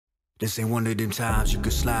This ain't one of them times you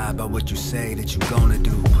could slide by what you say that you gonna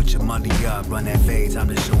do. Put your money up, run that fade, time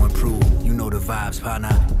to show and prove. You know the vibes, partner.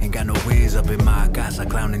 Ain't got no wins up in my casa.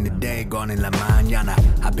 Clowning the day, gone in la mañana.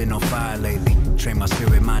 I've been on fire lately. Train my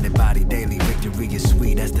spirit, mind, and body daily. Victory is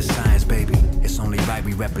sweet, that's the science, baby. It's only right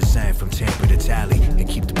we represent from Tampa to Tally. And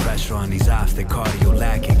keep the pressure on these ops, they cardio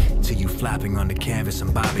lacking. Till you flopping on the canvas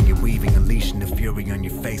and bobbing and weaving. Unleashing the fury on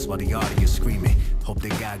your face while the audience screaming. Hope they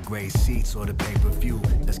got great seats or the pay-per-view.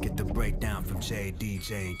 Let's get the breakdown from J,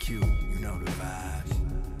 DJ, and Q. You know the vibes.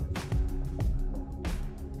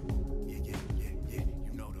 Yeah.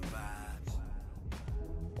 You know the vibes.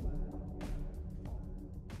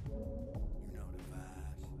 You know the vibes.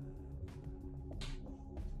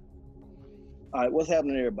 All right, what's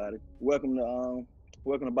happening, everybody? Welcome to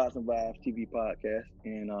Boxing Vibes TV podcast.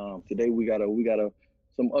 And today we got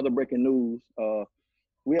some other breaking news.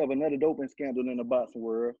 We have another doping scandal in the boxing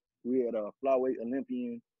world. We had a flyweight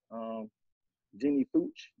Olympian, Ginny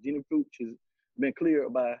Fuchs. Ginny Fuchs has been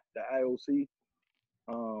cleared by the IOC,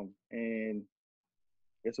 and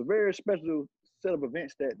it's a very special set of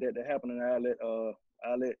events that happened. And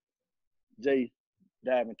I'll let Jay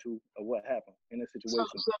dive into what happened in this situation.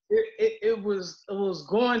 So it was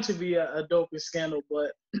going to be a doping scandal,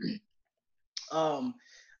 but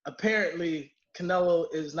apparently Canelo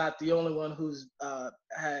is not the only one who's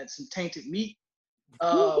had some tainted meat.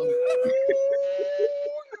 Wow.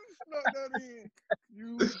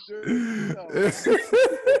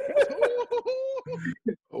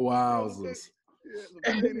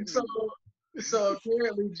 So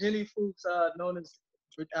apparently Ginny Fuchs, known as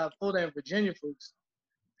full name Virginia Fuchs,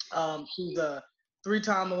 she's a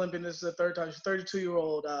three-time Olympian. This is the third time. She's a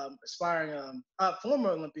 32-year-old aspiring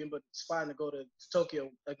former Olympian, but aspiring to go to Tokyo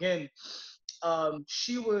again.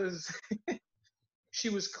 She was she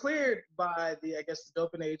was cleared by the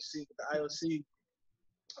doping agency, the IOC,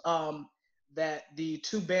 that the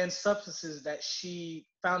two banned substances that she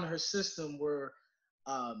found in her system were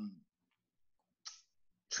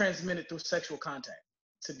transmitted through sexual contact.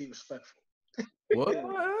 To be respectful. What?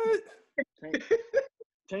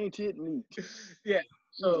 Tainted meat. Yeah.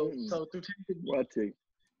 So through tainted meat. Well, I tell you,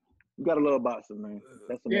 you gotta love boxing, man.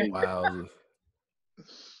 That's amazing. Wow.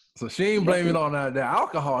 So she ain't blaming it on the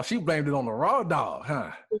alcohol. She blamed it on the raw dog,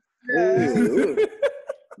 huh? Ooh.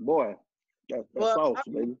 Boy, that's sauce,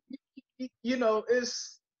 baby. You know, it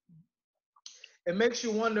makes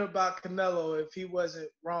you wonder about Canelo if he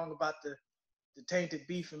wasn't wrong about the tainted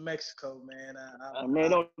beef in Mexico, man.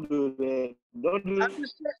 Man, don't do that. Don't do that.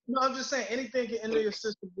 I'm just saying, anything can enter your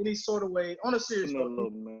system any sort of way on a serious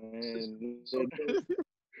note. Man.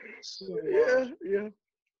 So, yeah.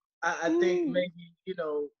 I think maybe,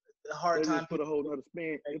 the hard time put a whole other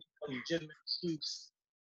spin. A legitimate excuse.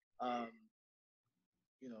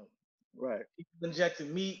 Right. People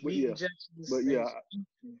injecting meat injections. But yeah,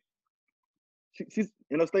 she's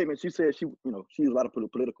in her statement. She said she used a lot of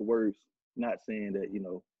political words, not saying that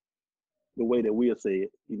the way that we'll say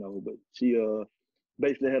it, but she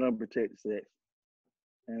basically had unprotected sex,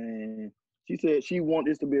 and she said she want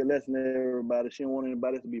this to be a lesson to everybody. She don't want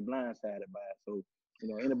anybody to be blindsided by it. So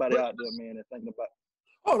anybody out there, man, that's thinking about.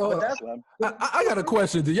 Hold on, I got a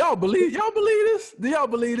question. Do y'all believe this? Do y'all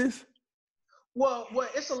believe this? Well,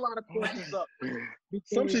 it's a lot of questions up.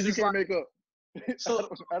 Some shit you can't make up. So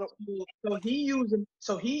I don't.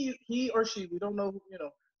 So he or she, we don't know.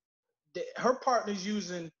 Her partner's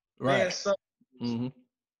using banned substances,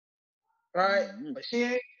 right? Mm-hmm. But she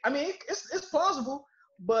ain't. I mean, it's plausible.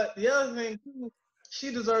 But the other thing too,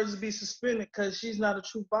 she deserves to be suspended because she's not a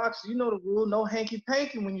true boxer. You know the rule: no hanky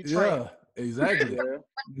panky when you train. Yeah, exactly.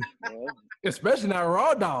 Yeah. Especially not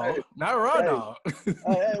raw dog. Hey, not raw dog.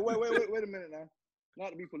 Hey, wait a minute now.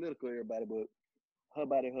 Not to be political, everybody, but her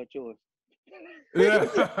body, her choice. Yeah.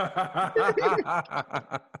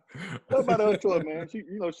 Her body, her choice, man. She,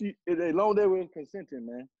 as long as they were consenting,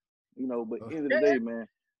 man. But at the end of the day, man,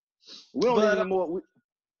 we don't need any more.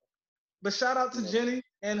 But shout out to Ginny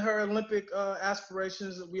and her Olympic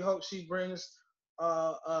aspirations. We hope she brings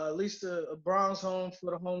at least a bronze home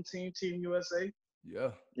for the home team, Team USA.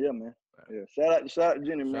 Yeah, man. Yeah. Shout out to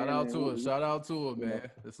Ginny, man. Shout out to her,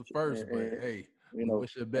 man. It's the first, but hey, we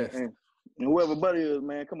wish her best. And whoever buddy is,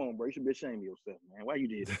 man, come on, bro. You should be ashamed of yourself, man. Why you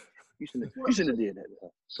did that? You shouldn't have did that.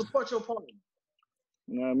 Support your partner.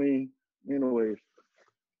 You know what I mean? Anyways.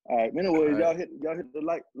 All right. Anyways, y'all hit the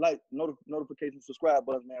like notification, subscribe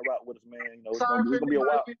button, man. Rock with us, man. It's gonna be a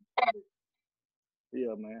while.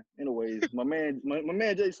 Yeah, man. Anyways, my man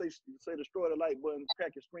Jay say destroy the like button,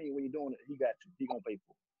 crack your screen when you're doing it. He got you. He gonna pay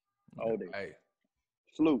for it all day. Hey.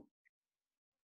 Salute.